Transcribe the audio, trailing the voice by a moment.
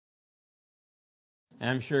And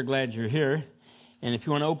I'm sure glad you're here. And if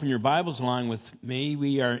you want to open your Bibles along with me,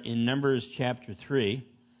 we are in Numbers chapter 3.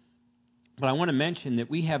 But I want to mention that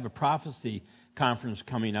we have a prophecy conference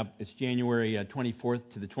coming up. It's January 24th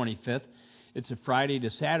to the 25th. It's a Friday to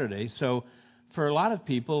Saturday. So for a lot of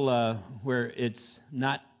people where it's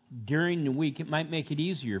not during the week, it might make it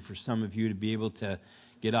easier for some of you to be able to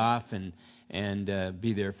get off and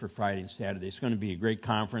be there for Friday and Saturday. It's going to be a great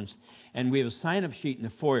conference. And we have a sign-up sheet in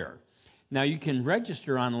the foyer. Now, you can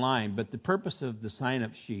register online, but the purpose of the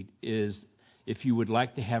sign-up sheet is if you would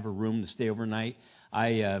like to have a room to stay overnight.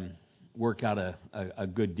 I work out a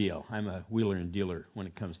good deal. I'm a wheeler and dealer when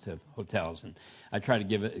it comes to hotels, and I try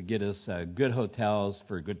to get us good hotels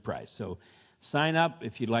for a good price. So sign up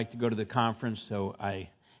if you'd like to go to the conference, so I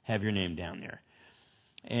have your name down there.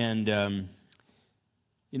 And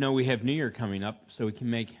we have New Year coming up, so we can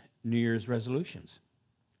make New Year's resolutions.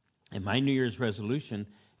 And my New Year's resolution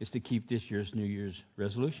is to keep this year's New Year's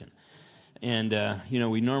resolution. And,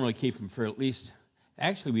 we normally keep them for at least,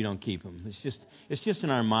 actually we don't keep them. It's just in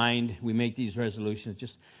our mind. We make these resolutions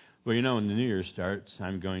when the New Year starts,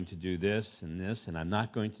 I'm going to do this, and I'm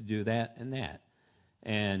not going to do that and that.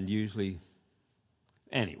 And usually,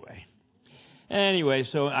 anyway,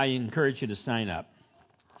 so I encourage you to sign up.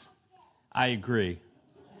 I agree.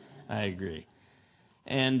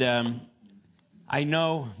 And I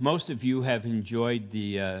know most of you have enjoyed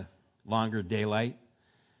the longer daylight.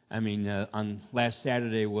 I mean, on last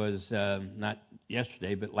Saturday was, not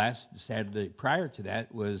yesterday, but last Saturday prior to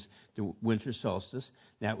that was the winter solstice.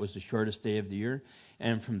 That was the shortest day of the year.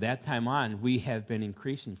 And from that time on, we have been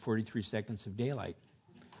increasing 43 seconds of daylight.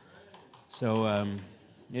 So,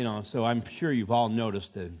 so I'm sure you've all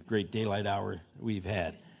noticed the great daylight hour we've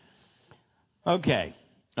had. Okay,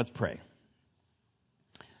 let's pray.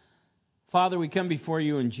 Father, we come before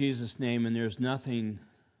you in Jesus' name, and there's nothing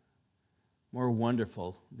more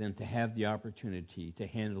wonderful than to have the opportunity to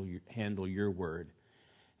handle your word.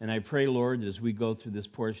 And I pray, Lord, as we go through this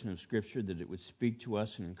portion of Scripture, that it would speak to us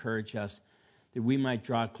and encourage us, that we might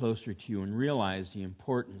draw closer to you and realize the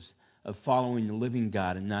importance of following the living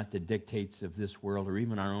God and not the dictates of this world or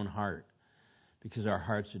even our own heart, because our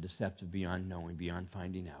hearts are deceptive beyond knowing, beyond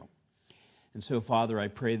finding out. And so, Father, I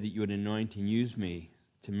pray that you would anoint and use me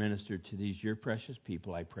to minister to these your precious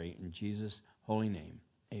people, I pray in Jesus' holy name.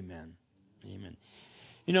 Amen. Amen.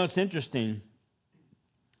 It's interesting.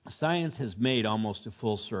 Science has made almost a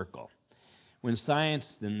full circle. When science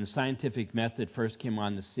and the scientific method first came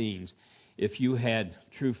on the scenes, if you had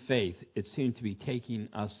true faith, it seemed to be taking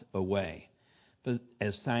us away. But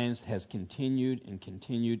as science has continued and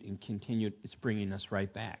continued and continued, it's bringing us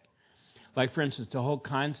right back. Like, for instance, the whole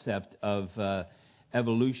concept of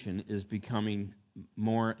evolution is becoming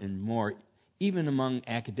more and more, even among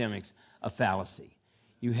academics, a fallacy.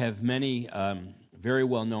 You have many very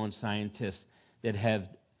well-known scientists that have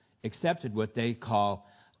accepted what they call,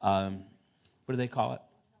 what do they call it?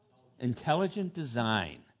 Intelligent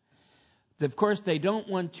design. Of course, they don't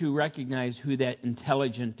want to recognize who that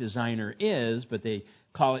intelligent designer is, but they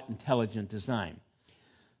call it intelligent design.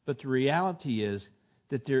 But the reality is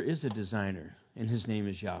that there is a designer, and his name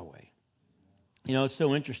is Yahweh. It's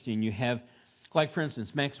so interesting. You have, like, for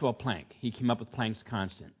instance, Maxwell Planck. He came up with Planck's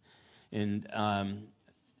constant, and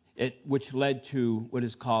which led to what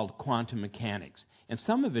is called quantum mechanics. And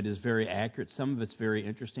some of it is very accurate. Some of it's very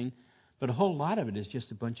interesting. But a whole lot of it is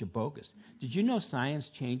just a bunch of bogus. Did you know science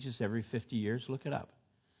changes every 50 years? Look it up.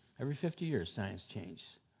 Every 50 years, science changes.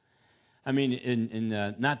 I mean, in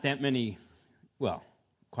not that many, well,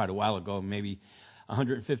 quite a while ago, maybe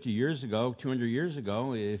 150 years ago, 200 years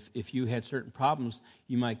ago, if you had certain problems,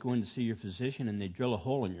 you might go in to see your physician and they'd drill a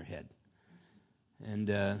hole in your head.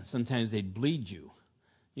 And sometimes they'd bleed you,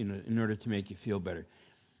 in order to make you feel better.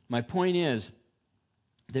 My point is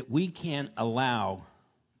that we can't allow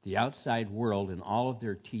the outside world and all of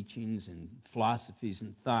their teachings and philosophies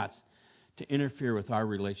and thoughts to interfere with our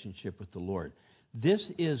relationship with the Lord. This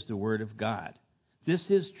is the Word of God. This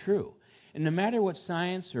is true. And no matter what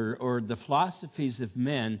science or the philosophies of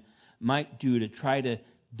men might do to try to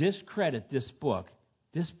discredit this book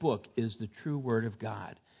is the true Word of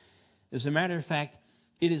God. As a matter of fact,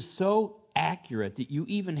 it is so accurate that you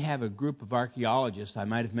even have a group of archaeologists, I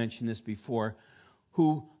might have mentioned this before,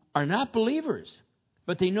 who are not believers,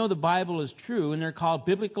 but they know the Bible is true, and they're called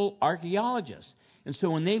biblical archaeologists. And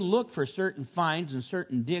so when they look for certain finds and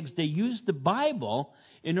certain digs, they use the Bible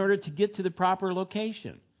in order to get to the proper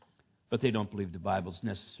location. But they don't believe the Bible is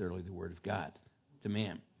necessarily the Word of God to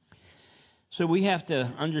man. So we have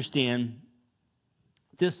to understand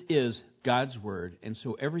this is God's Word, and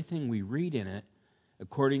so everything we read in it,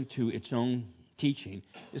 according to its own teaching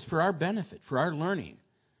is for our benefit, for our learning.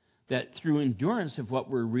 That through endurance of what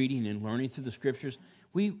we're reading and learning through the Scriptures,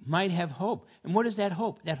 we might have hope. And what is that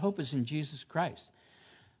hope? That hope is in Jesus Christ.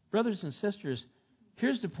 Brothers and sisters,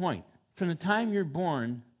 here's the point. From the time you're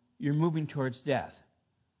born, you're moving towards death.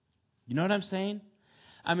 You know what I'm saying?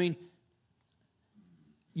 I mean,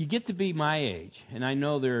 you get to be my age, and I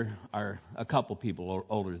know there are a couple people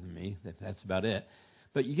older than me, that's about it,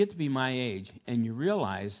 but you get to be my age, and you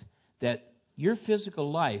realize that your physical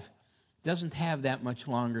life doesn't have that much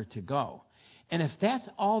longer to go. And if that's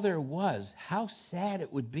all there was, how sad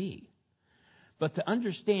it would be. But to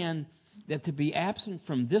understand that to be absent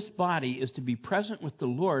from this body is to be present with the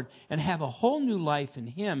Lord and have a whole new life in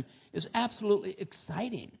Him is absolutely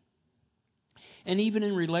exciting. And even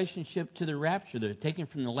in relationship to the rapture, they're taken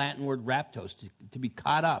from the Latin word raptos, to be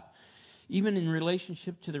caught up. Even in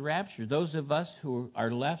relationship to the rapture, those of us who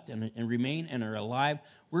are left and remain and are alive,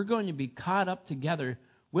 we're going to be caught up together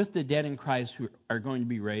with the dead in Christ who are going to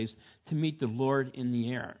be raised to meet the Lord in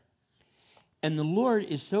the air. And the Lord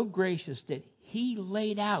is so gracious that He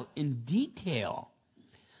laid out in detail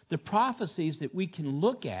the prophecies that we can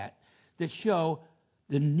look at that show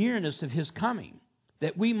the nearness of His coming,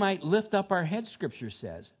 that we might lift up our heads, Scripture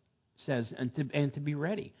says and to be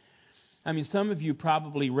ready. I mean, some of you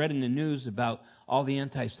probably read in the news about all the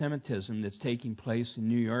anti-Semitism that's taking place in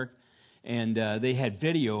New York, and they had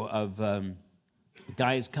video of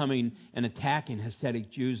guys coming and attacking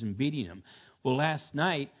Hasidic Jews and beating them. Well, last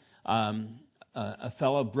night, a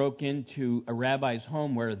fellow broke into a rabbi's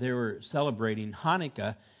home where they were celebrating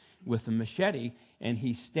Hanukkah with a machete, and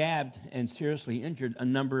he stabbed and seriously injured a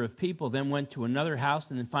number of people, then went to another house,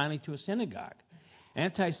 and then finally to a synagogue.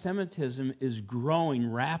 Anti-Semitism is growing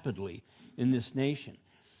rapidly in this nation.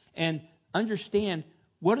 And understand,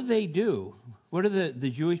 what do they do? What do the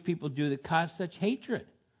Jewish people do that cause such hatred?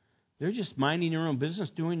 They're just minding their own business,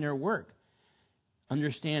 doing their work.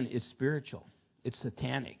 Understand, it's spiritual. It's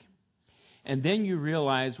satanic. And then you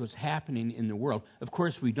realize what's happening in the world. Of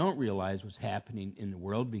course, we don't realize what's happening in the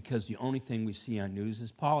world because the only thing we see on news is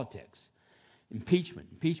politics. Impeachment.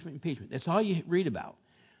 That's all you read about.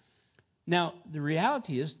 Now, the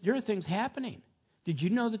reality is there are things happening. Did you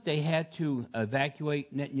know that they had to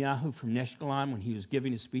evacuate Netanyahu from Neshkelon when he was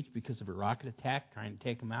giving his speech because of a rocket attack trying to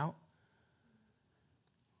take him out?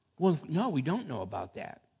 Well, no, we don't know about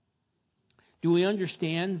that. Do we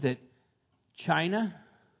understand that China,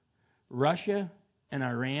 Russia, and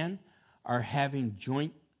Iran are having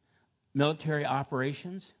joint military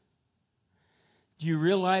operations? Do you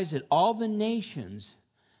realize that all the nations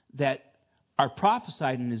that are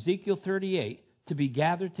prophesied in Ezekiel 38 to be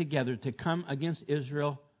gathered together to come against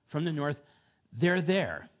Israel from the north, they're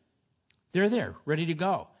there. They're there, ready to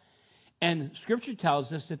go. And Scripture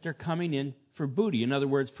tells us that they're coming in for booty, in other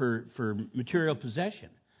words, for material possession.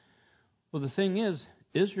 Well, the thing is,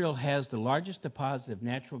 Israel has the largest deposit of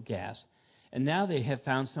natural gas, and now they have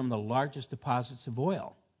found some of the largest deposits of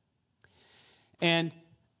oil. And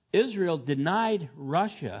Israel denied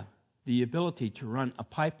Russia the ability to run a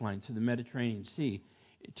pipeline through the Mediterranean Sea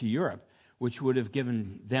to Europe, which would have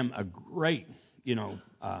given them a great,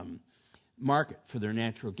 market for their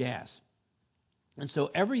natural gas. And so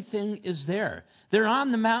everything is there. They're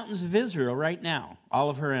on the mountains of Israel right now, all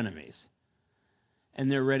of her enemies.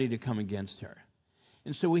 And they're ready to come against her.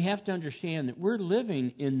 And so we have to understand that we're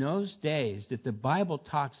living in those days that the Bible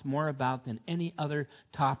talks more about than any other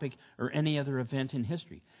topic or any other event in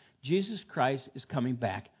history. Jesus Christ is coming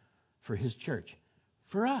back for His church,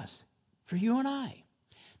 for us, for you and I.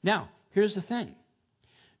 Now, here's the thing.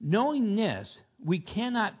 Knowing this, we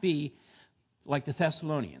cannot be like the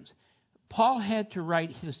Thessalonians. Paul had to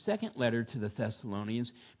write his second letter to the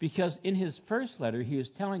Thessalonians because in his first letter he was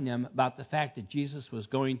telling them about the fact that Jesus was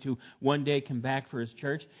going to one day come back for His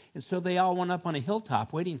church, and so they all went up on a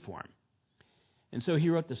hilltop waiting for Him. And so he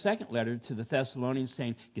wrote the second letter to the Thessalonians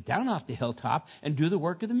saying, get down off the hilltop and do the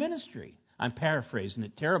work of the ministry. I'm paraphrasing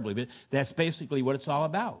it terribly, but that's basically what it's all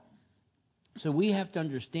about. So we have to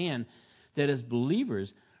understand that as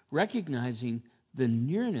believers, recognizing the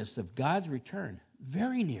nearness of God's return,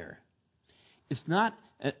 very near. It's not,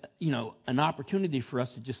 an opportunity for us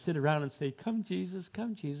to just sit around and say, come Jesus,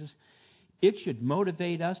 come Jesus. It should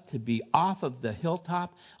motivate us to be off of the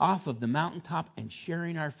hilltop, off of the mountaintop, and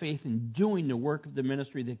sharing our faith and doing the work of the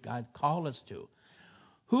ministry that God called us to.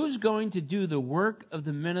 Who's going to do the work of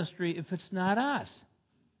the ministry if it's not us?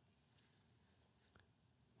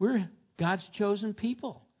 We're God's chosen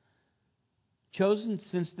people. Chosen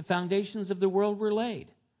since the foundations of the world were laid.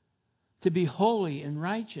 To be holy and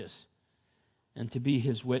righteous. And to be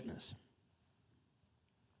His witness.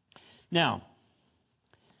 Now,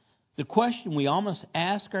 The question we all must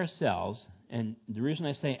ask ourselves, and the reason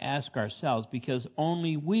I say ask ourselves, because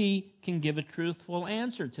only we can give a truthful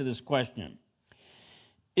answer to this question.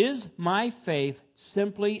 Is my faith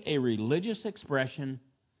simply a religious expression,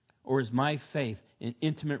 or is my faith an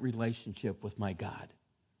intimate relationship with my God?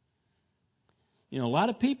 You know, a lot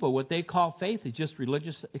of people, what they call faith is just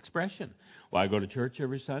religious expression. Well, I go to church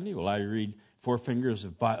every Sunday. Well, I read 4 fingers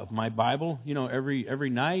of my Bible, every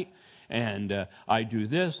night. And I do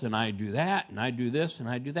this, and I do that, and I do this, and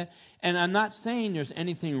I do that. And I'm not saying there's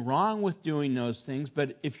anything wrong with doing those things,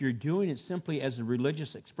 but if you're doing it simply as a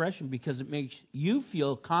religious expression because it makes you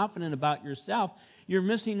feel confident about yourself, you're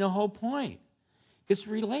missing the whole point. It's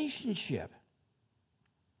relationship.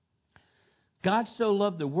 God so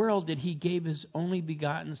loved the world that He gave His only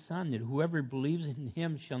begotten Son, that whoever believes in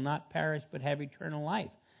Him shall not perish but have eternal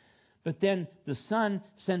life. But then the Son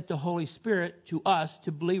sent the Holy Spirit to us,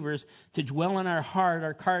 to believers, to dwell in our heart,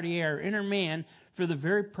 our cardia, our inner man, for the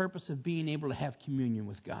very purpose of being able to have communion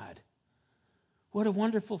with God. What a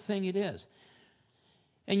wonderful thing it is.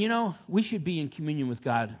 And we should be in communion with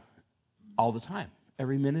God all the time,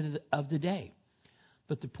 every minute of the day.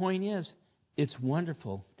 But the point is, it's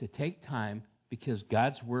wonderful to take time, because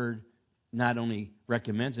God's Word not only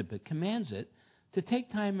recommends it, but commands it, to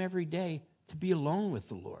take time every day to be alone with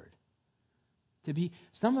the Lord.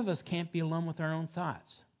 Some of us can't be alone with our own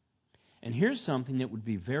thoughts. And here's something that would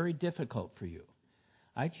be very difficult for you.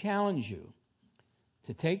 I challenge you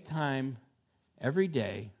to take time every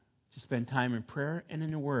day to spend time in prayer and in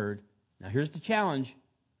the Word. Now here's the challenge: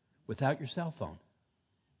 without your cell phone.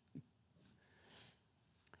 Do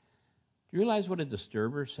you realize what a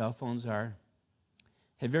disturber cell phones are?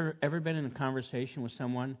 Have you ever been in a conversation with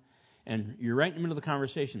someone and you're right in the middle of the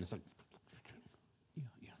conversation? It's like,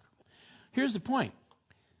 here's the point.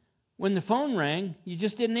 When the phone rang, you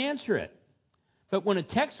just didn't answer it. But when a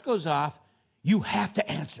text goes off, you have to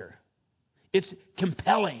answer. It's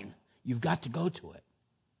compelling. You've got to go to it.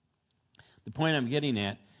 The point I'm getting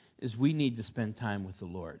at is we need to spend time with the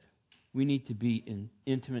Lord. We need to be in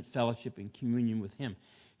intimate fellowship and communion with Him.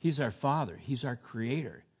 He's our Father. He's our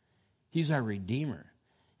Creator. He's our Redeemer.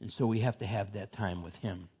 And so we have to have that time with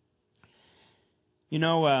Him.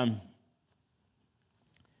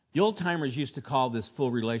 The old-timers used to call this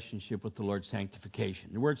full relationship with the Lord sanctification.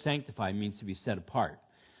 The word sanctify means to be set apart.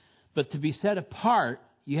 But to be set apart,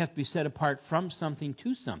 you have to be set apart from something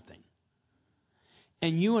to something.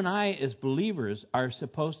 And you and I, as believers, are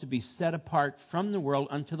supposed to be set apart from the world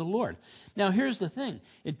unto the Lord. Now, here's the thing.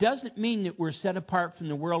 It doesn't mean that we're set apart from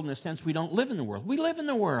the world in the sense we don't live in the world. We live in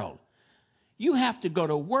the world. You have to go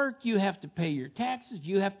to work. You have to pay your taxes.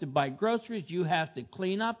 You have to buy groceries. You have to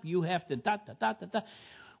clean up. You have to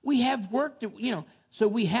We have work so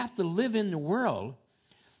we have to live in the world.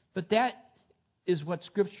 But that is what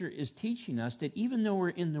Scripture is teaching us, that even though we're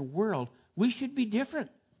in the world, we should be different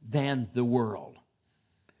than the world.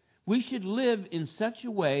 We should live in such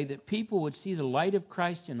a way that people would see the light of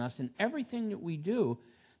Christ in us in everything that we do,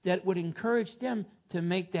 that would encourage them to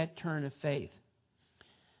make that turn of faith.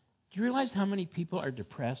 Do you realize how many people are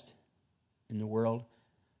depressed in the world?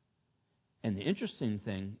 And the interesting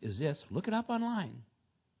thing is this. Look it up online.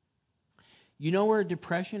 You know where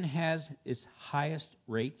depression has its highest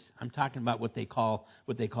rates? I'm talking about what they call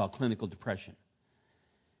clinical depression.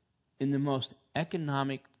 In the most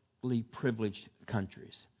economically privileged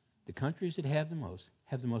countries. The countries that have the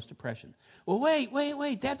most depression. Well,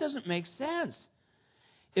 wait. That doesn't make sense.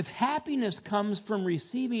 If happiness comes from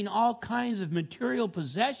receiving all kinds of material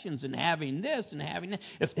possessions and having this and having that,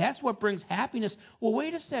 if that's what brings happiness, well,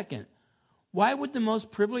 wait a second. Why would the most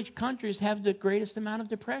privileged countries have the greatest amount of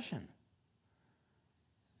depression?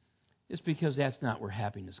 It's because that's not where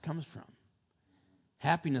happiness comes from.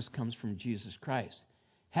 Happiness comes from Jesus Christ.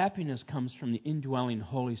 Happiness comes from the indwelling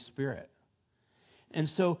Holy Spirit. And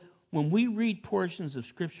so when we read portions of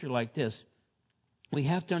Scripture like this, we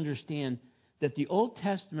have to understand that the Old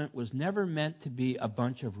Testament was never meant to be a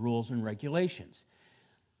bunch of rules and regulations.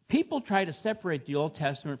 People try to separate the Old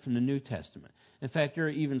Testament from the New Testament. In fact, there are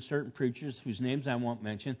even certain preachers whose names I won't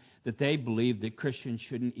mention that they believe that Christians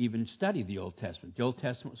shouldn't even study the Old Testament. The Old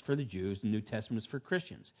Testament was for the Jews, the New Testament is for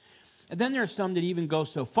Christians. And then there are some that even go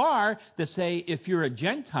so far to say if you're a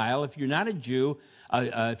Gentile, if you're not a Jew,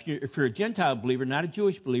 if you're a Gentile believer, not a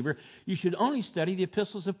Jewish believer, you should only study the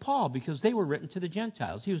epistles of Paul because they were written to the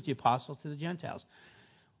Gentiles. He was the apostle to the Gentiles.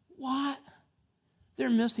 What? They're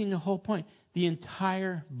missing the whole point. The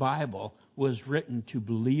entire Bible was written to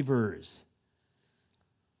believers.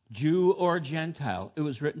 Jew or Gentile, it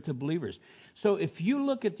was written to believers. So if you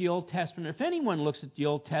look at the Old Testament, if anyone looks at the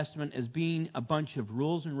Old Testament as being a bunch of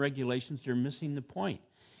rules and regulations, they're missing the point.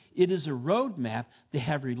 It is a roadmap to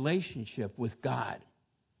have relationship with God.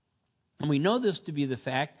 And we know this to be the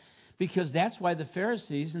fact because that's why the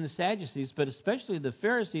Pharisees and the Sadducees, but especially the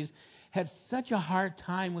Pharisees, had such a hard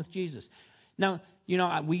time with Jesus. Now,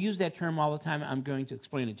 we use that term all the time. I'm going to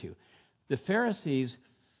explain it to you. The Pharisees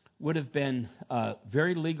would have been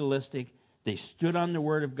very legalistic. They stood on the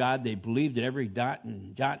Word of God. They believed that every jot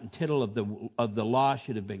and tittle of the law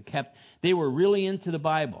should have been kept. They were really into the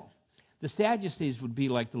Bible. The Sadducees would be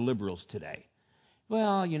like the liberals today.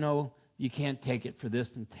 Well, you can't take it for this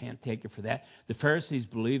and can't take it for that. The Pharisees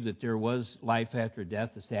believed that there was life after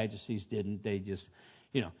death. The Sadducees didn't. They just,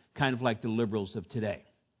 kind of like the liberals of today.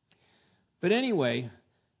 But anyway,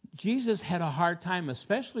 Jesus had a hard time,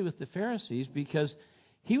 especially with the Pharisees, because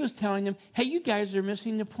he was telling them, hey, you guys are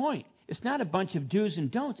missing the point. It's not a bunch of do's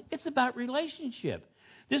and don'ts. It's about relationship.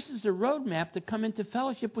 This is the roadmap to come into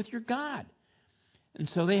fellowship with your God. And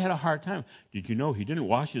so they had a hard time. Did you know he didn't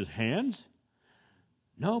wash his hands?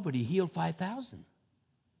 No, but he healed 5,000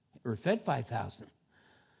 or fed 5,000.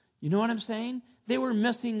 You know what I'm saying? They were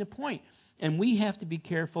missing the point. And we have to be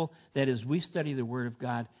careful that as we study the Word of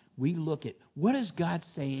God, we look at what is God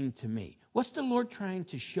saying to me? What's the Lord trying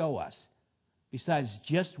to show us besides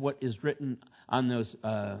just what is written on those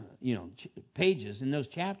pages in those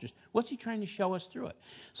chapters? What's he trying to show us through it?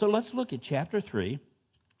 So let's look at chapter 3,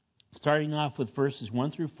 starting off with verses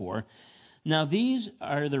 1 through 4. Now these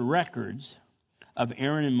are the records of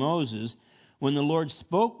Aaron and Moses when the Lord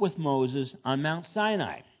spoke with Moses on Mount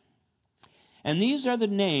Sinai. And these are the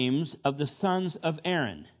names of the sons of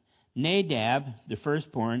Aaron: Nadab, the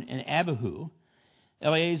firstborn, and Abihu,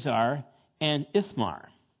 Eleazar, and Ithamar.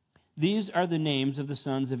 These are the names of the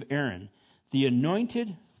sons of Aaron, the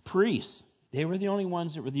anointed priests. They were the only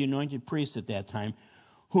ones that were the anointed priests at that time,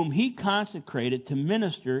 whom he consecrated to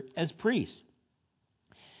minister as priests.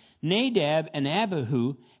 Nadab and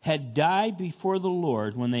Abihu had died before the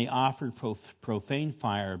Lord when they offered profane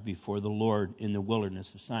fire before the Lord in the wilderness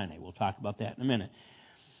of Sinai. We'll talk about that in a minute.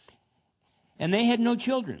 And they had no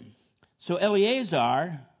children. So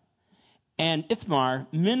Eleazar and Ithamar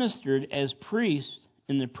ministered as priests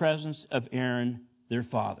in the presence of Aaron, their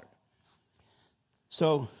father.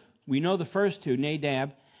 So we know the first two,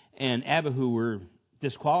 Nadab and Abihu, were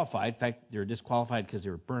disqualified. In fact, they were disqualified because they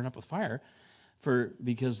were burned up with fire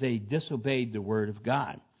because they disobeyed the word of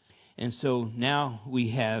God. And so now we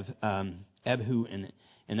have Abihu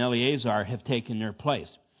and Eleazar have taken their place.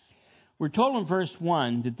 We're told in verse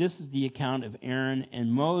 1 that this is the account of Aaron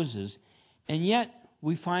and Moses, and yet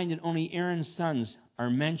we find that only Aaron's sons are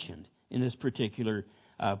mentioned in this particular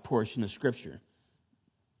portion of Scripture.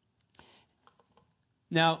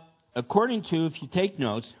 Now, according to, if you take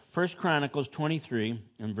notes, 1 Chronicles 23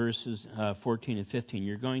 and verses 14 and 15,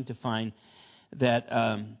 you're going to find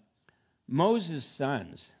that Moses'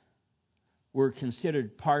 sons were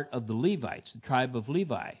considered part of the Levites, the tribe of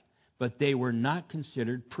Levi, but they were not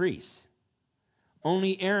considered priests.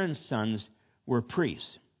 Only Aaron's sons were priests.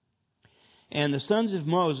 And the sons of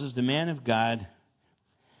Moses, the man of God,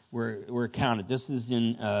 were counted. This is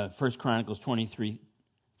in 1 Chronicles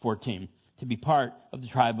 23:14, to be part of the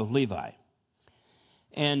tribe of Levi.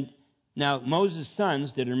 And now Moses'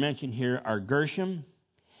 sons that are mentioned here are Gershom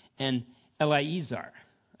and Eleazar.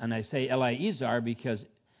 And I say Eleazar because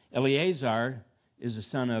Eleazar is the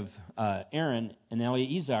son of Aaron, and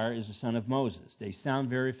Eleazar is the son of Moses. They sound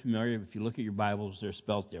very familiar. If you look at your Bibles, they're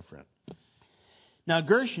spelled different. Now,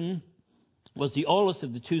 Gershom was the oldest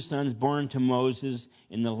of the two sons born to Moses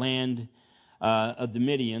in the land of the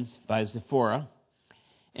Midians by Zipporah.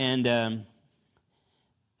 And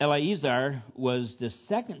Eleazar was the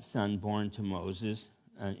second son born to Moses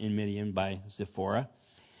in Midian by Zipporah.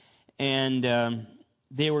 And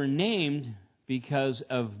they were named because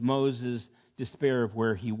of Moses' despair of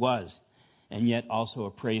where he was, and yet also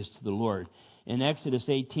a praise to the Lord. In Exodus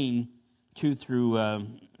 18, 2 through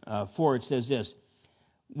 4, it says this: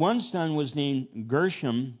 One son was named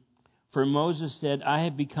Gershom, for Moses said, I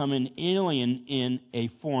have become an alien in a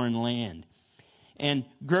foreign land. And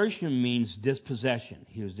Gershom means dispossession.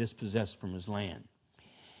 He was dispossessed from his land.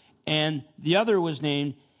 And the other was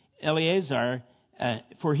named Eleazar,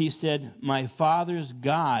 for he said, my father's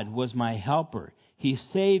God was my helper. He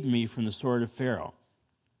saved me from the sword of Pharaoh.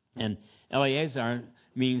 And Eleazar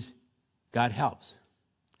means God helps.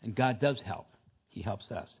 And God does help. He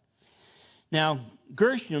helps us. Now,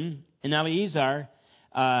 Gershom and Eleazar,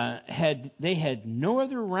 had no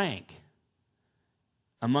other rank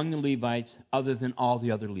among the Levites other than all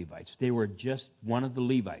the other Levites. They were just one of the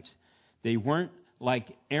Levites. They weren't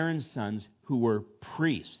like Aaron's sons who were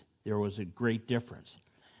priests. There was a great difference.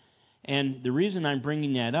 And the reason I'm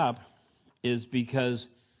bringing that up is because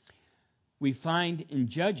we find in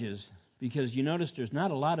Judges, because you notice there's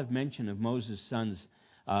not a lot of mention of Moses' sons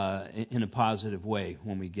in a positive way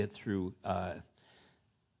when we get through,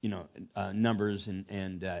 Numbers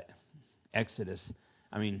and Exodus.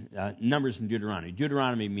 Numbers and Deuteronomy.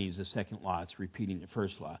 Deuteronomy means the second law. It's repeating the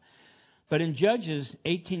first law. But in Judges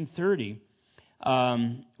 18:30,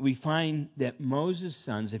 we find that Moses'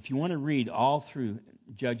 sons, if you want to read all through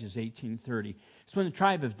Judges 18:30, it's when the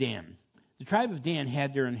tribe of Dan. The tribe of Dan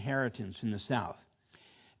had their inheritance in the south.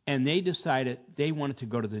 And they decided they wanted to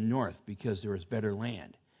go to the north because there was better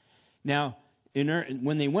land. Now,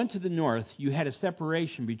 when they went to the north, you had a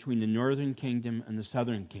separation between the northern kingdom and the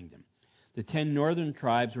southern kingdom. The 10 northern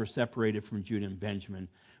tribes were separated from Judah and Benjamin,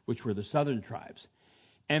 which were the southern tribes.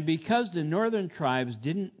 And because the northern tribes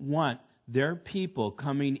didn't want their people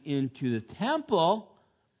coming into the temple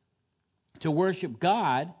to worship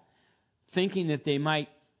God, thinking that they might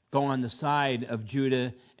go on the side of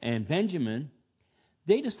Judah and Benjamin,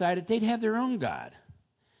 they decided they'd have their own God.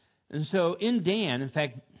 And so in Dan, in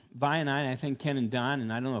fact, Vi and I think Ken and Don,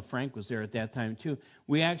 and I don't know if Frank was there at that time too,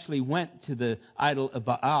 we actually went to the idol of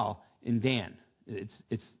Baal in Dan.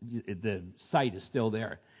 The site is still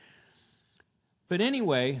there. But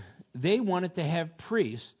anyway, they wanted to have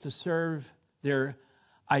priests to serve their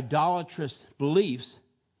idolatrous beliefs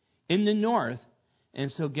in the north.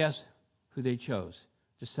 And so guess who they chose?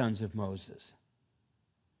 The sons of Moses.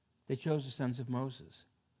 They chose the sons of Moses.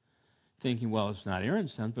 Thinking, well, it's not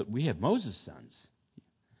Aaron's sons, but we have Moses' sons.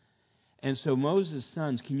 And so Moses'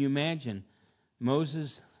 sons, can you imagine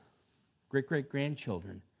Moses'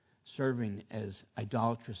 great-great-grandchildren serving as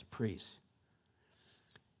idolatrous priests?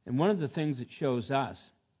 And one of the things it shows us,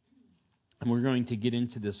 and we're going to get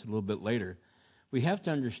into this a little bit later, we have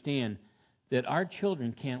to understand that our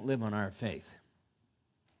children can't live on our faith.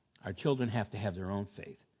 Our children have to have their own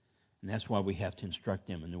faith. And that's why we have to instruct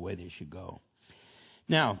them in the way they should go.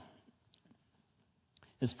 Now,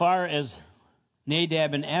 as far as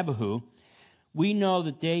Nadab and Abihu, we know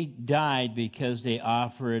that they died because they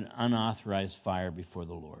offered unauthorized fire before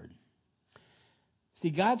the Lord. See,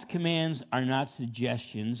 God's commands are not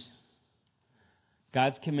suggestions.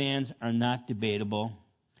 God's commands are not debatable.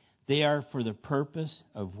 They are for the purpose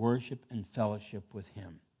of worship and fellowship with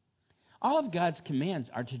Him. All of God's commands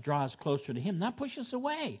are to draw us closer to Him, not push us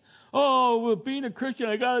away. Oh, well, being a Christian,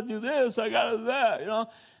 I got to do this, I got to do that.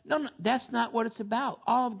 No, that's not what it's about.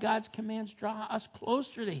 All of God's commands draw us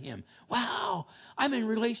closer to Him. Wow, I'm in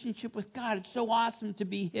relationship with God. It's so awesome to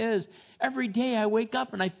be His. Every day I wake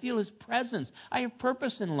up and I feel His presence. I have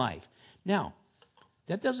purpose in life. Now,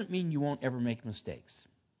 that doesn't mean you won't ever make mistakes.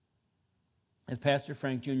 As Pastor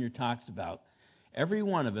Frank Jr. talks about, every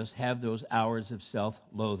one of us have those hours of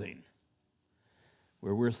self-loathing,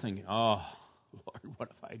 where we're thinking, oh, Lord, what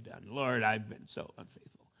have I done? Lord, I've been so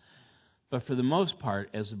unfaithful. But for the most part,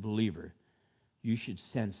 as a believer, you should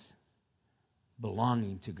sense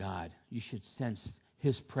belonging to God. You should sense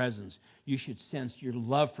His presence. You should sense your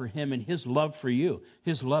love for Him and His love for you.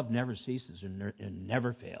 His love never ceases and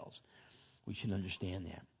never fails. We should understand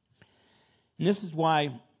that. And this is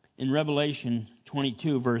why in Revelation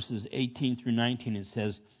 22, verses 18 through 19, it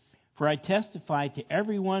says, "For I testify to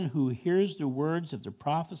everyone who hears the words of the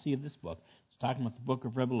prophecy of this book," it's talking about the book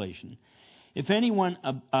of Revelation, "if anyone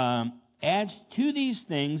adds to these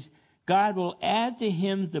things, God will add to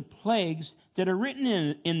him the plagues that are written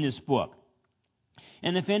in this book.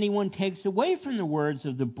 And if anyone takes away from the words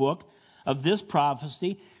of the book of this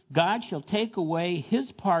prophecy, God shall take away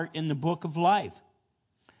his part in the book of life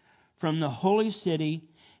from the holy city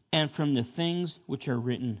and from the things which are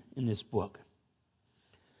written in this book."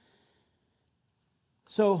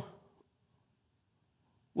 So,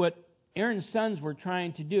 what Aaron's sons were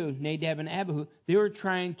trying to do, Nadab and Abihu, they were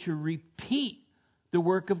trying to repeat the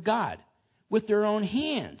work of God with their own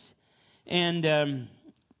hands. And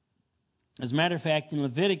as a matter of fact, in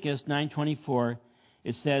Leviticus 9:24,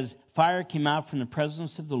 it says, "Fire came out from the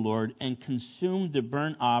presence of the Lord and consumed the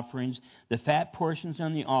burnt offerings, the fat portions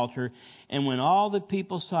on the altar. And when all the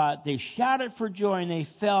people saw it, they shouted for joy and they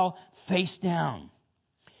fell face down."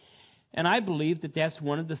 And I believe that that's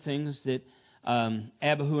one of the things that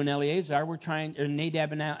Abihu and Eleazar were trying, or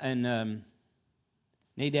Nadab and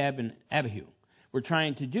Abihu were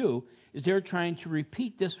trying to do, is they were trying to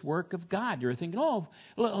repeat this work of God. They were thinking, oh,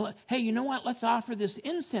 hey, you know what? Let's offer this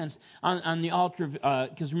incense on the altar.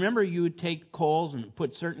 Because remember, you would take coals and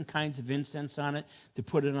put certain kinds of incense on it to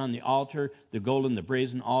put it on the altar, the golden, the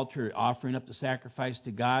brazen altar, offering up the sacrifice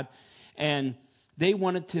to God. And they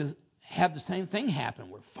wanted to have the same thing happen,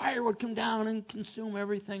 where fire would come down and consume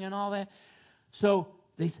everything and all that. So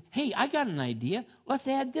they say, hey, I got an idea. Let's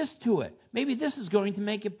add this to it. Maybe this is going to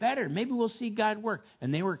make it better. Maybe we'll see God work.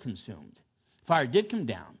 And they were consumed. Fire did come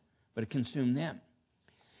down, but it consumed them.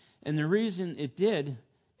 And the reason it did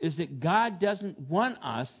is that God doesn't want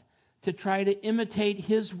us to try to imitate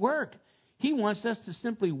His work. He wants us to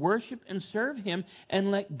simply worship and serve Him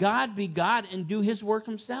and let God be God and do His work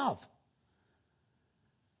Himself.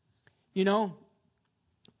 You know,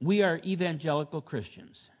 we are evangelical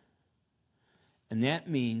Christians. And that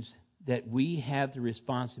means that we have the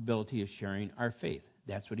responsibility of sharing our faith.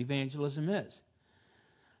 That's what evangelism is.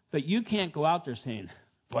 But you can't go out there saying,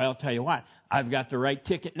 boy, I'll tell you what, I've got the right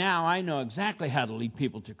ticket now. I know exactly how to lead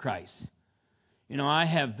people to Christ. You know, I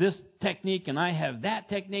have this technique and I have that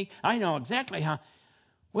technique. I know exactly how.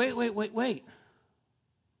 Wait.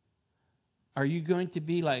 Are you going to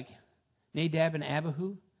be like Nadab and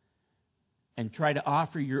Abihu and try to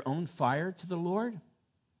offer your own fire to the Lord?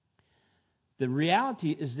 The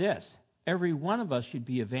reality is this. Every one of us should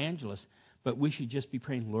be evangelists, but we should just be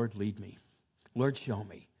praying, Lord, lead me. Lord, show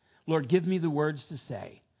me. Lord, give me the words to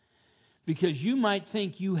say. Because you might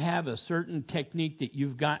think you have a certain technique that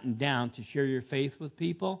you've gotten down to share your faith with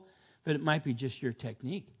people, but it might be just your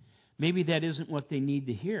technique. Maybe that isn't what they need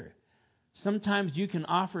to hear. Sometimes you can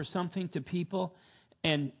offer something to people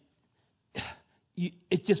and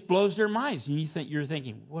it just blows their minds. And you're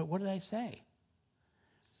thinking, what did I say?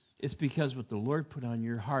 It's because what the Lord put on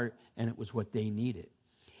your heart and it was what they needed.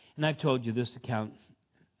 And I've told you this account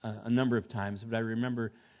a number of times, but I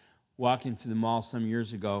remember walking through the mall some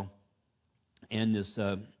years ago, and this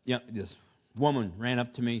woman ran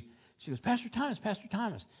up to me. She goes, Pastor Thomas.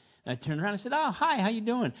 And I turned around and said, oh, hi, how you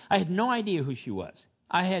doing? I had no idea who she was.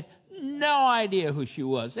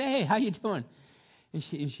 Hey, how you doing? And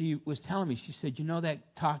she was telling me, she said, you know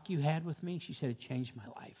that talk you had with me? She said, it changed my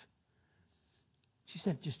life. She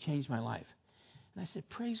said, it just changed my life. And I said,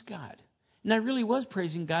 praise God. And I really was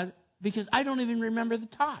praising God because I don't even remember the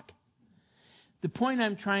talk. The point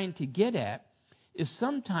I'm trying to get at is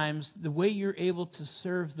sometimes the way you're able to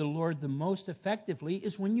serve the Lord the most effectively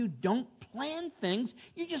is when you don't plan things,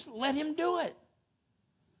 you just let Him do it.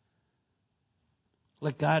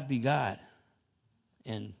 Let God be God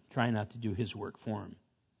and try not to do His work for Him.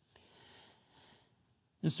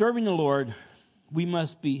 In serving the Lord, we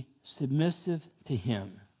must be submissive to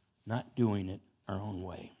Him, not doing it our own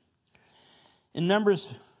way. In Numbers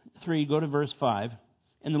 3, go to verse 5.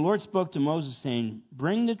 And the Lord spoke to Moses, saying,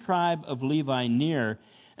 bring the tribe of Levi near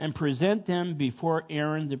and present them before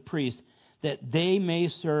Aaron the priest, that they may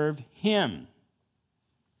serve him.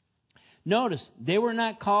 Notice, they were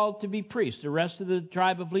not called to be priests, the rest of the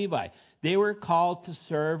tribe of Levi. They were called to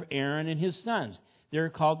serve Aaron and his sons. They were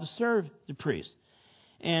called to serve the priests.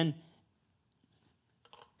 And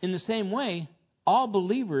in the same way, all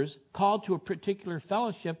believers called to a particular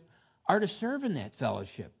fellowship are to serve in that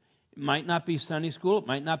fellowship. It might not be Sunday school. It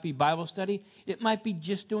might not be Bible study. It might be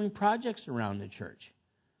just doing projects around the church.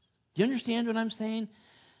 Do you understand what I'm saying?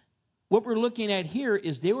 What we're looking at here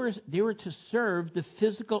is they were to serve the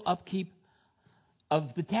physical upkeep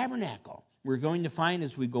of the tabernacle. We're going to find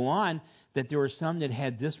as we go on that there were some that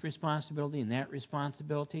had this responsibility and that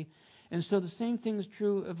responsibility. And so the same thing is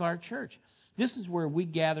true of our church. This is where we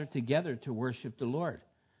gather together to worship the Lord.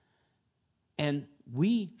 And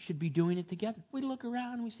we should be doing it together. We look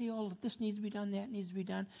around and we see, oh, this needs to be done, that needs to be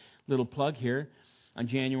done. Little plug here. On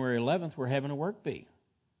January 11th, we're having a work bee.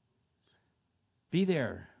 Be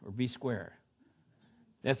there or be square.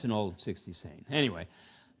 That's an old 60s saying. Anyway,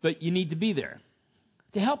 but you need to be there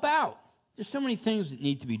to help out. There's so many things that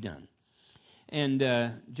need to be done. And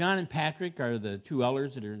John and Patrick are the two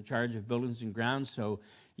elders that are in charge of buildings and grounds, so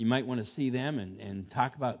you might want to see them and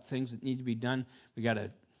talk about things that need to be done. We got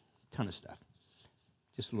a ton of stuff.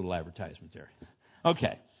 Just a little advertisement there.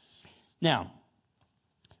 Okay. Now,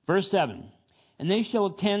 verse 7. And they shall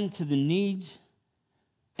attend to the needs,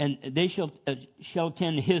 and they shall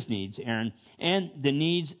attend to his needs, Aaron, and the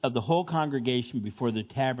needs of the whole congregation before the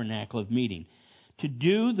tabernacle of meeting, to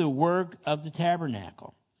do the work of the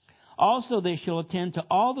tabernacle. Also, they shall attend to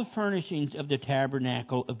all the furnishings of the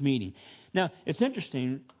tabernacle of meeting. Now, it's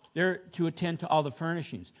interesting, they're to attend to all the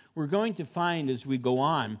furnishings. We're going to find as we go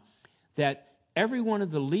on that every one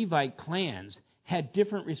of the Levite clans had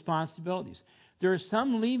different responsibilities. There are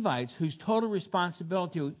some Levites whose total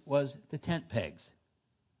responsibility was the tent pegs.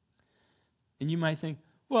 And you might think,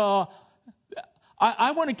 well,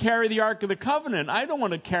 I want to carry the Ark of the Covenant. I don't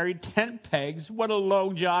want to carry tent pegs. What a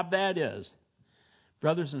low job that is.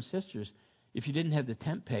 Brothers and sisters, if you didn't have the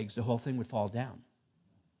tent pegs, the whole thing would fall down.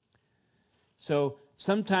 So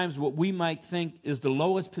sometimes what we might think is the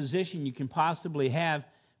lowest position you can possibly have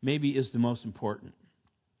maybe is the most important.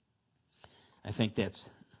 I think that's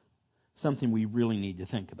something we really need to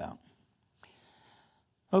think about.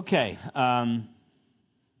 Okay.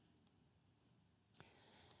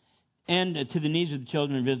 And to the needs of the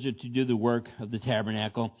children of Israel to do the work of the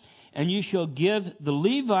tabernacle. And you shall give the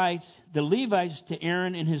Levites to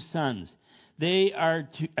Aaron and his sons. They are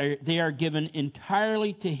given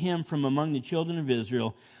entirely to him from among the children of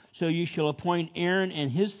Israel. So you shall appoint Aaron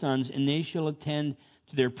and his sons, and they shall attend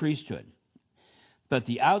to their priesthood. But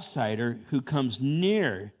the outsider who comes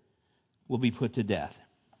near will be put to death.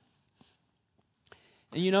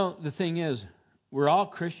 And you know, the thing is, we're all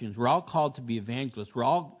Christians. We're all called to be evangelists. We're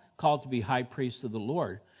all called to be high priests of the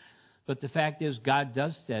Lord. But the fact is, God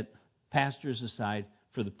does set pastors aside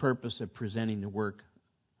for the purpose of presenting the work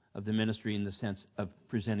of the ministry in the sense of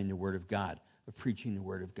presenting the Word of God, of preaching the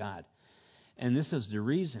Word of God. And this is the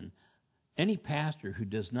reason any pastor who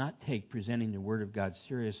does not take presenting the Word of God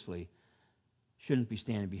seriously shouldn't be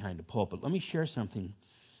standing behind a pulpit. Let me share something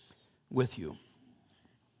with you.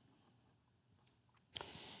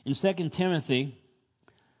 In 2 Timothy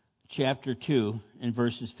chapter 2, in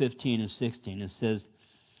verses 15 and 16, it says,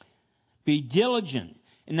 be diligent.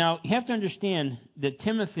 And now, you have to understand that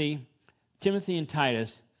Timothy and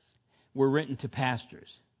Titus were written to pastors.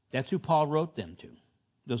 That's who Paul wrote them to,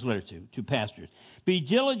 those letters to pastors. Be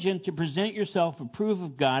diligent to present yourself approved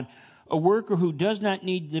of God, a worker who does not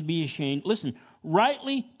need to be ashamed. Listen,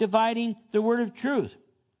 rightly dividing the word of truth.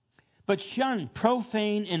 But shun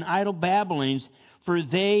profane and idle babblings, for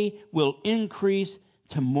they will increase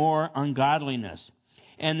to more ungodliness,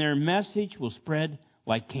 and their message will spread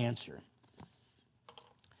like cancer.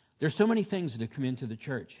 There's so many things that have come into the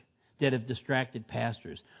church that have distracted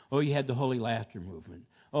pastors. Oh, you had the Holy Laughter movement.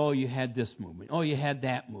 Oh, you had this movement. Oh, you had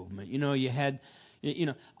that movement.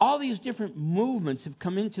 All these different movements have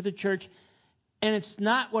come into the church, and it's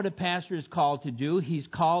not what a pastor is called to do. He's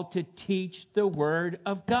called to teach the Word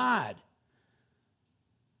of God.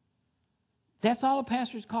 That's all a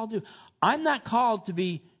pastor is called to do. I'm not called to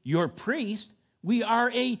be your priest. We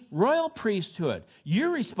are a royal priesthood.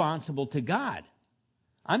 You're responsible to God.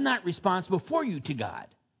 I'm not responsible for you to God.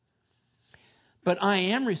 But I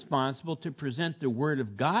am responsible to present the Word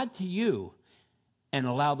of God to you and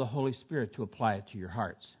allow the Holy Spirit to apply it to your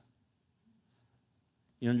hearts.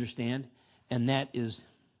 You understand? And that is,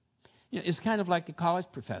 it's kind of like a college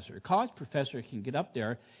professor. A college professor can get up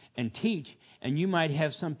there and teach, and you might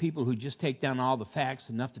have some people who just take down all the facts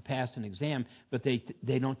enough to pass an exam, but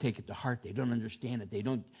they don't take it to heart. They don't understand it. They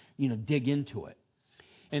don't, dig into it.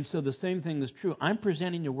 And so the same thing is true. I'm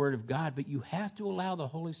presenting the Word of God, but you have to allow the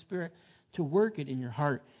Holy Spirit to work it in your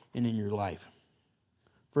heart and in your life.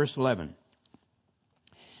 Verse 11.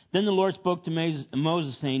 Then the Lord spoke to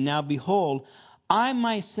Moses, saying, now behold, I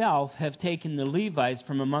myself have taken the Levites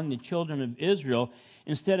from among the children of Israel,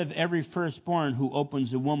 instead of every firstborn who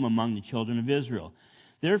opens the womb among the children of Israel.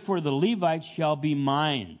 Therefore the Levites shall be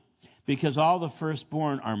mine, because all the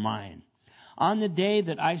firstborn are mine. On the day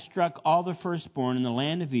that I struck all the firstborn in the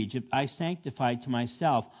land of Egypt, I sanctified to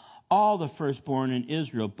myself all the firstborn in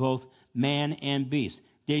Israel, both man and beast.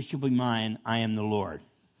 They shall be mine. I am the Lord.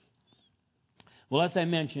 Well, as I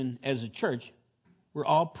mentioned, as a church, we're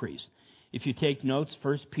all priests. If you take notes,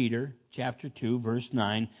 1 Peter chapter 2, verse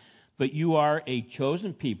 9, but you are a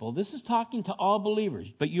chosen people. This is talking to all believers.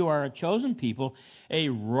 But you are a chosen people, a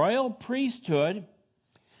royal priesthood,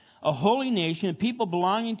 a holy nation, a people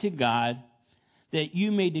belonging to God, that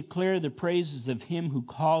you may declare the praises of Him who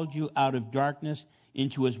called you out of darkness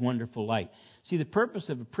into His wonderful light. See, the purpose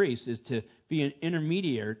of a priest is to be an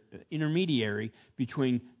intermediary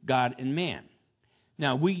between God and man.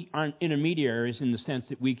 Now, we aren't intermediaries in the sense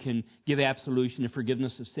that we can give absolution and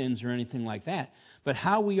forgiveness of sins or anything like that. But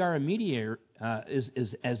how we are a mediator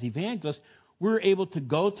is as evangelists, we're able to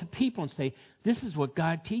go to people and say, this is what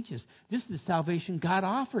God teaches. This is the salvation God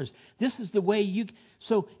offers. This is the way you...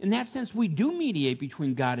 So, in that sense, we do mediate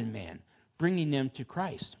between God and man, bringing them to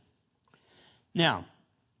Christ. Now,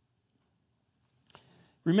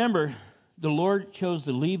 remember, the Lord chose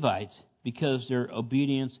the Levites because of their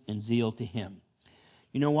obedience and zeal to Him.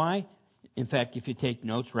 You know why? In fact, if you take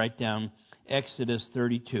notes, write down Exodus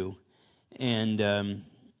 32. And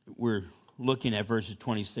we're looking at verses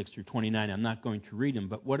 26 through 29. I'm not going to read them,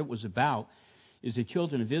 but what it was about is the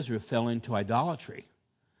children of Israel fell into idolatry.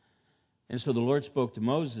 And so the Lord spoke to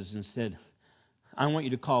Moses and said, I want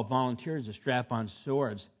you to call volunteers to strap on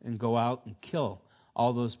swords and go out and kill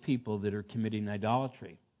all those people that are committing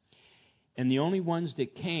idolatry. And the only ones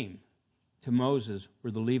that came to Moses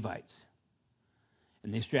were the Levites.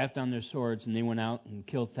 And they strapped on their swords and they went out and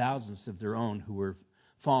killed thousands of their own who were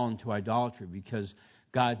fallen to idolatry, because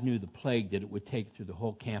God knew the plague that it would take through the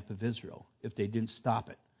whole camp of Israel if they didn't stop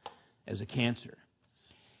it as a cancer.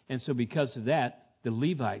 And so because of that, the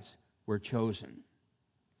Levites were chosen.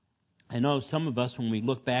 I know some of us, when we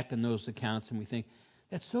look back on those accounts and we think,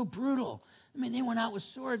 that's so brutal. I mean, they went out with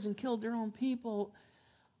swords and killed their own people.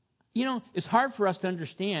 You know, it's hard for us to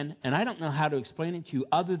understand, and I don't know how to explain it to you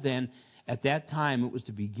other than at that time it was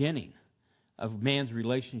the beginning of man's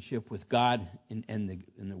relationship with God and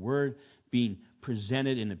the Word being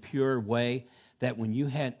presented in a pure way, that when you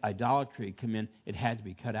had idolatry come in, it had to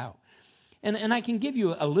be cut out. And I can give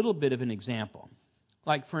you a little bit of an example.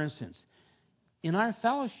 Like, for instance, in our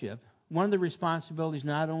fellowship, one of the responsibilities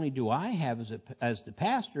not only do I have as the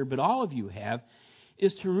pastor, but all of you have,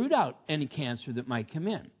 is to root out any cancer that might come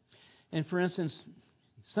in. And for instance,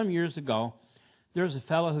 some years ago, there was a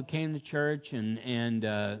fellow who came to church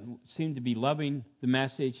and seemed to be loving the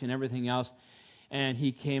message and everything else. And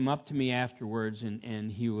he came up to me afterwards,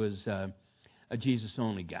 and he was a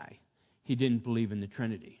Jesus-only guy. He didn't believe in the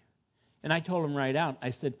Trinity. And I told him right out,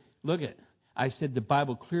 I said, look it. I said, the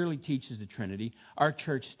Bible clearly teaches the Trinity. Our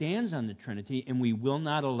church stands on the Trinity, and we will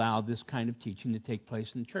not allow this kind of teaching to take place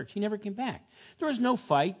in the church. He never came back. There was no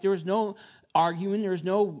fight. There was no arguing. There was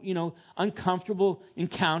no, uncomfortable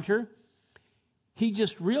encounter. He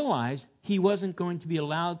just realized he wasn't going to be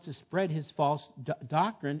allowed to spread his false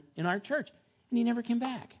doctrine in our church. And he never came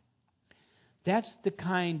back. That's the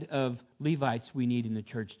kind of Levites we need in the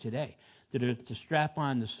church today, that are to strap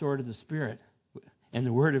on the sword of the Spirit and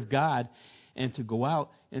the Word of God, and to go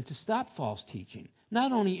out and to stop false teaching.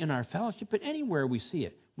 Not only in our fellowship, but anywhere we see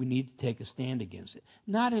it, we need to take a stand against it.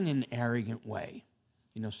 Not in an arrogant way.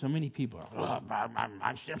 So many people are,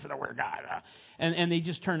 I'm standing for the Word of God. And they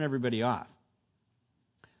just turn everybody off.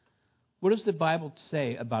 What does the Bible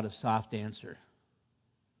say about a soft answer?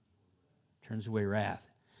 Turns away wrath.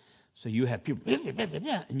 So you have people,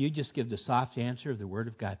 and you just give the soft answer of the Word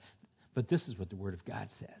of God. But this is what the Word of God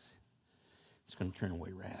says. It's going to turn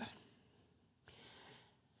away wrath.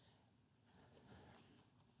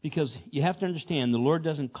 Because you have to understand, the Lord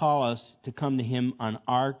doesn't call us to come to Him on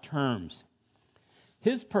our terms.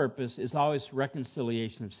 His purpose is always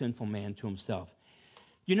reconciliation of sinful man to Himself.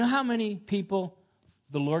 You know how many people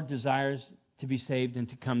the Lord desires to be saved and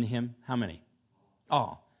to come to Him? How many?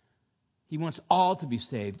 All. He wants all to be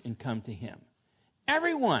saved and come to Him.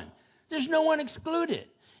 Everyone. There's no one excluded.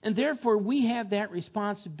 And therefore, we have that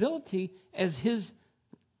responsibility as His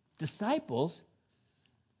disciples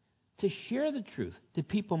to share the truth, that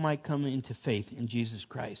people might come into faith in Jesus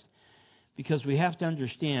Christ. Because we have to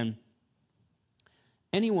understand,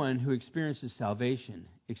 anyone who experiences salvation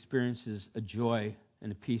experiences a joy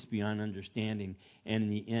and a peace beyond understanding, and in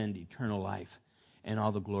the end, eternal life and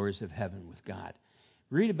all the glories of heaven with God.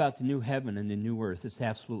 Read about the new heaven and the new earth. It's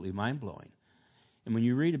absolutely mind-blowing. And when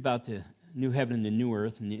you read about the new heaven and the new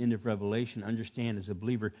earth and the end of Revelation, understand as a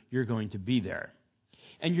believer, you're going to be there.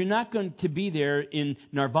 And you're not going to be there in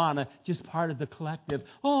nirvana, just part of the collective.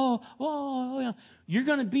 You're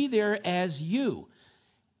going to be there as you.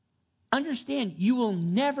 Understand, you will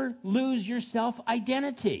never lose your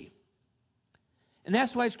self-identity. And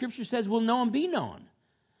that's why Scripture says we'll know and be known.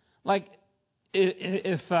 Like,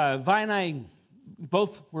 if Vi and I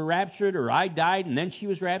both were raptured, or I died and then she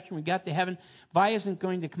was raptured and we got to heaven, Vi isn't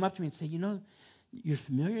going to come up to me and say, you're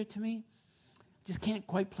familiar to me. Just can't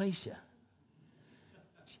quite place you.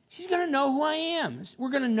 She's going to know who I am. We're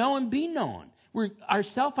going to know and be known. Our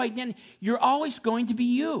self-identity, you're always going to be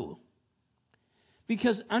you.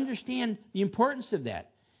 Because understand the importance of that.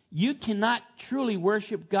 You cannot truly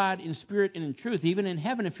worship God in spirit and in truth, even in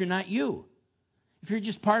heaven, if you're not you. If you're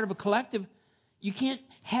just part of a collective, you can't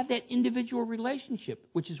have that individual relationship,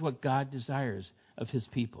 which is what God desires of His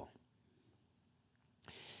people.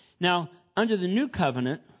 Now, under the new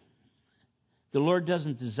covenant, the Lord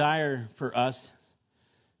doesn't desire for us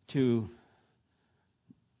to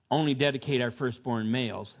only dedicate our firstborn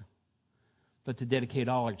males, but to dedicate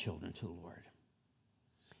all our children to the Lord.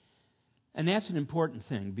 And that's an important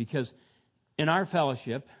thing, because in our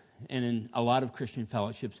fellowship, and in a lot of Christian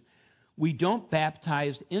fellowships, we don't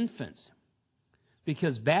baptize infants,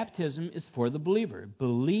 because baptism is for the believer.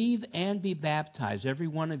 Believe and be baptized, every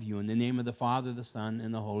one of you, in the name of the Father, the Son,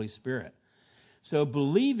 and the Holy Spirit. So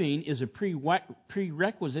believing is a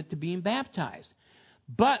prerequisite to being baptized.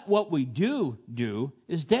 But what we do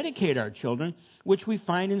is dedicate our children, which we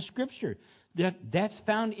find in Scripture. That's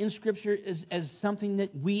found in Scripture as something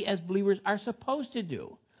that we as believers are supposed to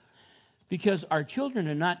do. Because our children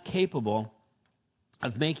are not capable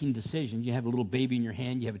of making decisions. You have a little baby in your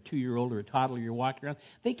hand, you have a 2-year-old or a toddler you're walking around.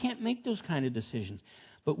 They can't make those kind of decisions.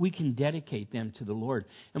 But we can dedicate them to the Lord.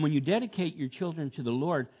 And when you dedicate your children to the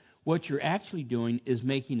Lord, what you're actually doing is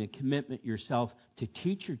making a commitment yourself to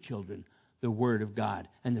teach your children the Word of God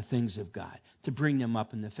and the things of God, to bring them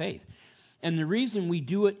up in the faith. And the reason we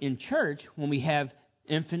do it in church, when we have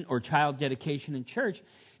infant or child dedication in church,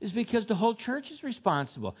 is because the whole church is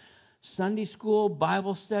responsible. Sunday school,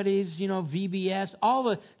 Bible studies, VBS, all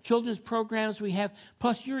the children's programs we have,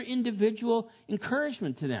 plus your individual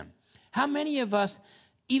encouragement to them. How many of us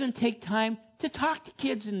even take time to talk to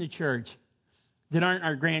kids in the church that aren't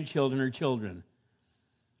our grandchildren or children?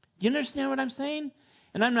 Do you understand what I'm saying?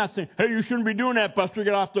 And I'm not saying, hey, you shouldn't be doing that, Buster,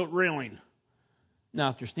 get off the railing. Now,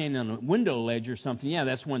 if they're standing on a window ledge or something, yeah,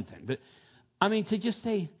 that's one thing. But, to just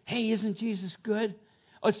say, hey, isn't Jesus good?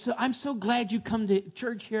 I'm so glad you come to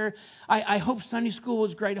church here. I hope Sunday school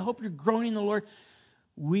was great. I hope you're growing in the Lord.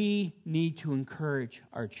 We need to encourage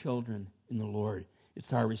our children in the Lord.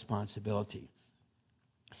 It's our responsibility.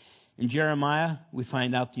 In Jeremiah, we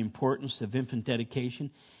find out the importance of infant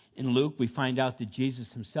dedication. In Luke, we find out that Jesus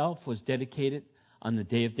himself was dedicated on the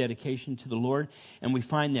day of dedication to the Lord. And we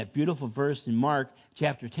find that beautiful verse in Mark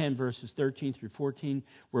chapter 10, verses 13 through 14,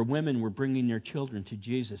 where women were bringing their children to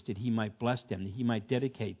Jesus that he might bless them, that he might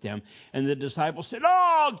dedicate them. And the disciples said,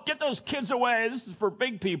 oh, get those kids away. This is for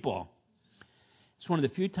big people. It's one of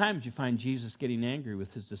the few times you find Jesus getting angry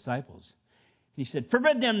with his disciples. He said,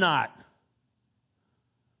 forbid them not.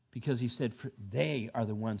 Because he said, they are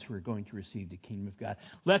the ones who are going to receive the kingdom of God.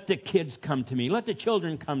 Let the kids come to me. Let the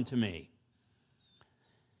children come to me.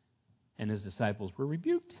 And his disciples were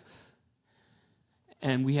rebuked.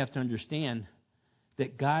 And we have to understand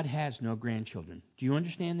that God has no grandchildren. Do you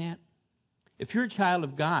understand that? If you're a child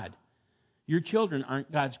of God, your children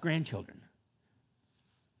aren't God's grandchildren.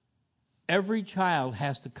 Every child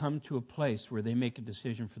has to come to a place where they make a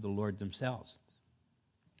decision for the Lord themselves.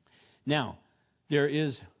 Now, there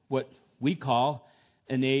is what we call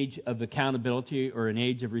an age of accountability or an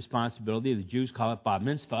age of responsibility. The Jews call it bar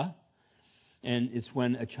mitzvah. And it's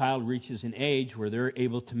when a child reaches an age where they're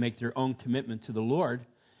able to make their own commitment to the Lord.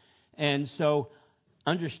 And so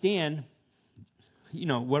understand,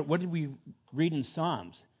 what did we read in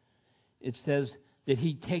Psalms? It says that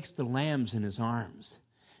he takes the lambs in his arms.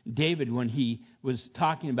 David, when he was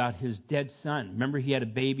talking about his dead son, remember he had a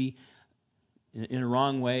baby in a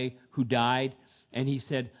wrong way who died, and he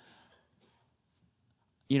said,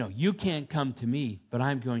 you can't come to me, but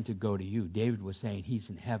I'm going to go to you. David was saying he's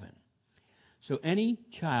in heaven. So any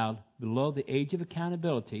child below the age of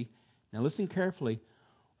accountability, now listen carefully,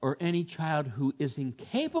 or any child who is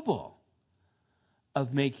incapable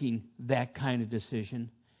of making that kind of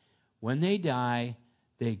decision, when they die,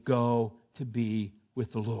 they go to be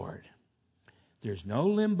with the Lord. There's no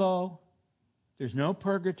limbo. There's no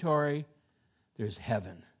purgatory. There's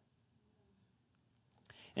heaven.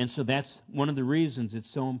 And so that's one of the reasons it's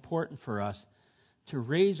so important for us to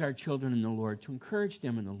raise our children in the Lord, to encourage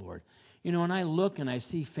them in the Lord. When I look and I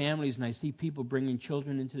see families and I see people bringing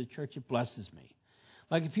children into the church, it blesses me.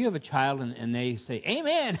 Like if you have a child and they say,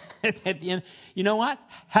 amen, at the end, you know what?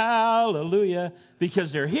 Hallelujah,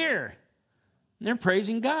 because they're here. And they're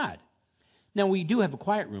praising God. Now, we do have a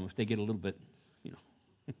quiet room if they get a little bit,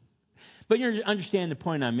 But you understand the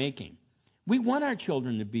point I'm making. We want our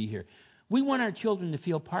children to be here. We want our children to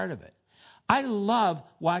feel part of it. I love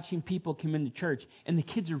watching people come into church and the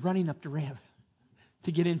kids are running up the ramp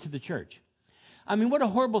to get into the church. What a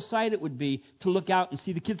horrible sight it would be to look out and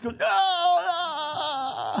see the kids go,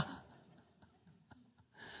 no!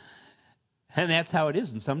 And that's how it is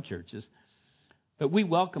in some churches. But we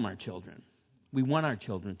welcome our children. We want our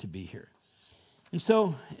children to be here. And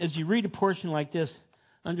so, as you read a portion like this,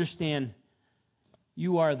 understand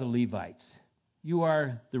you are the Levites. You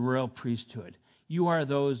are the royal priesthood. You are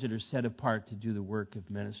those that are set apart to do the work of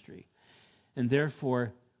ministry. And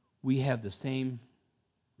therefore, we have the same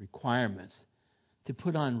requirements to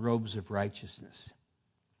put on robes of righteousness.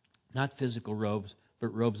 Not physical robes,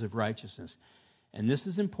 but robes of righteousness. And this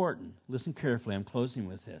is important. Listen carefully. I'm closing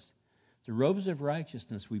with this. The robes of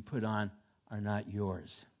righteousness we put on are not yours.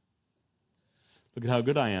 Look at how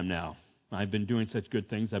good I am now. I've been doing such good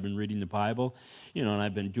things. I've been reading the Bible, and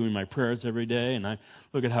I've been doing my prayers every day, and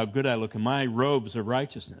look at how good I look in my robes of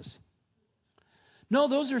righteousness. No,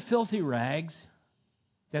 those are filthy rags.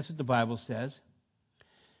 That's what the Bible says.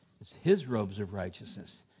 It's his robes of righteousness.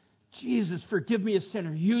 Jesus, forgive me a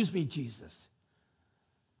sinner. Use me, Jesus.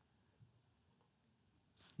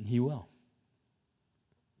 And he will.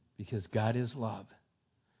 Because God is love.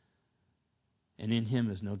 And in him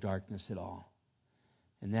is no darkness at all.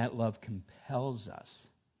 And that love compels us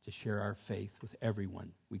to share our faith with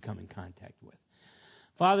everyone we come in contact with.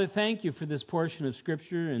 Father, thank you for this portion of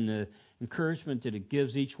Scripture and the encouragement that it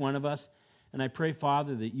gives each one of us. And I pray,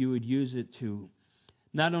 Father, that you would use it to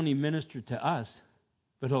not only minister to us,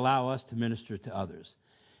 but allow us to minister to others.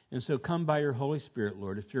 And so come by your Holy Spirit,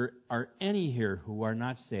 Lord. If there are any here who are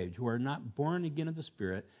not saved, who are not born again of the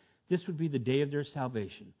Spirit, this would be the day of their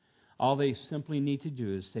salvation. All they simply need to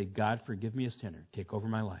do is say, God, forgive me a sinner. Take over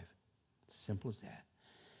my life. Simple as that.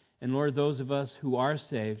 And Lord, those of us who are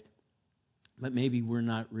saved, but maybe we're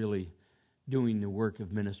not really doing the work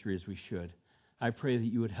of ministry as we should, I pray that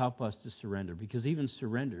you would help us to surrender, because even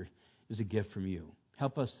surrender is a gift from you.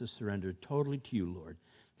 Help us to surrender totally to you, Lord,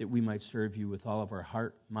 that we might serve you with all of our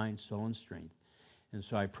heart, mind, soul, and strength. And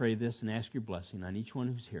so I pray this and ask your blessing on each one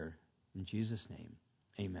who's here. In Jesus' name,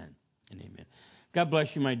 amen and amen. God bless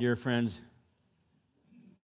you, my dear friends.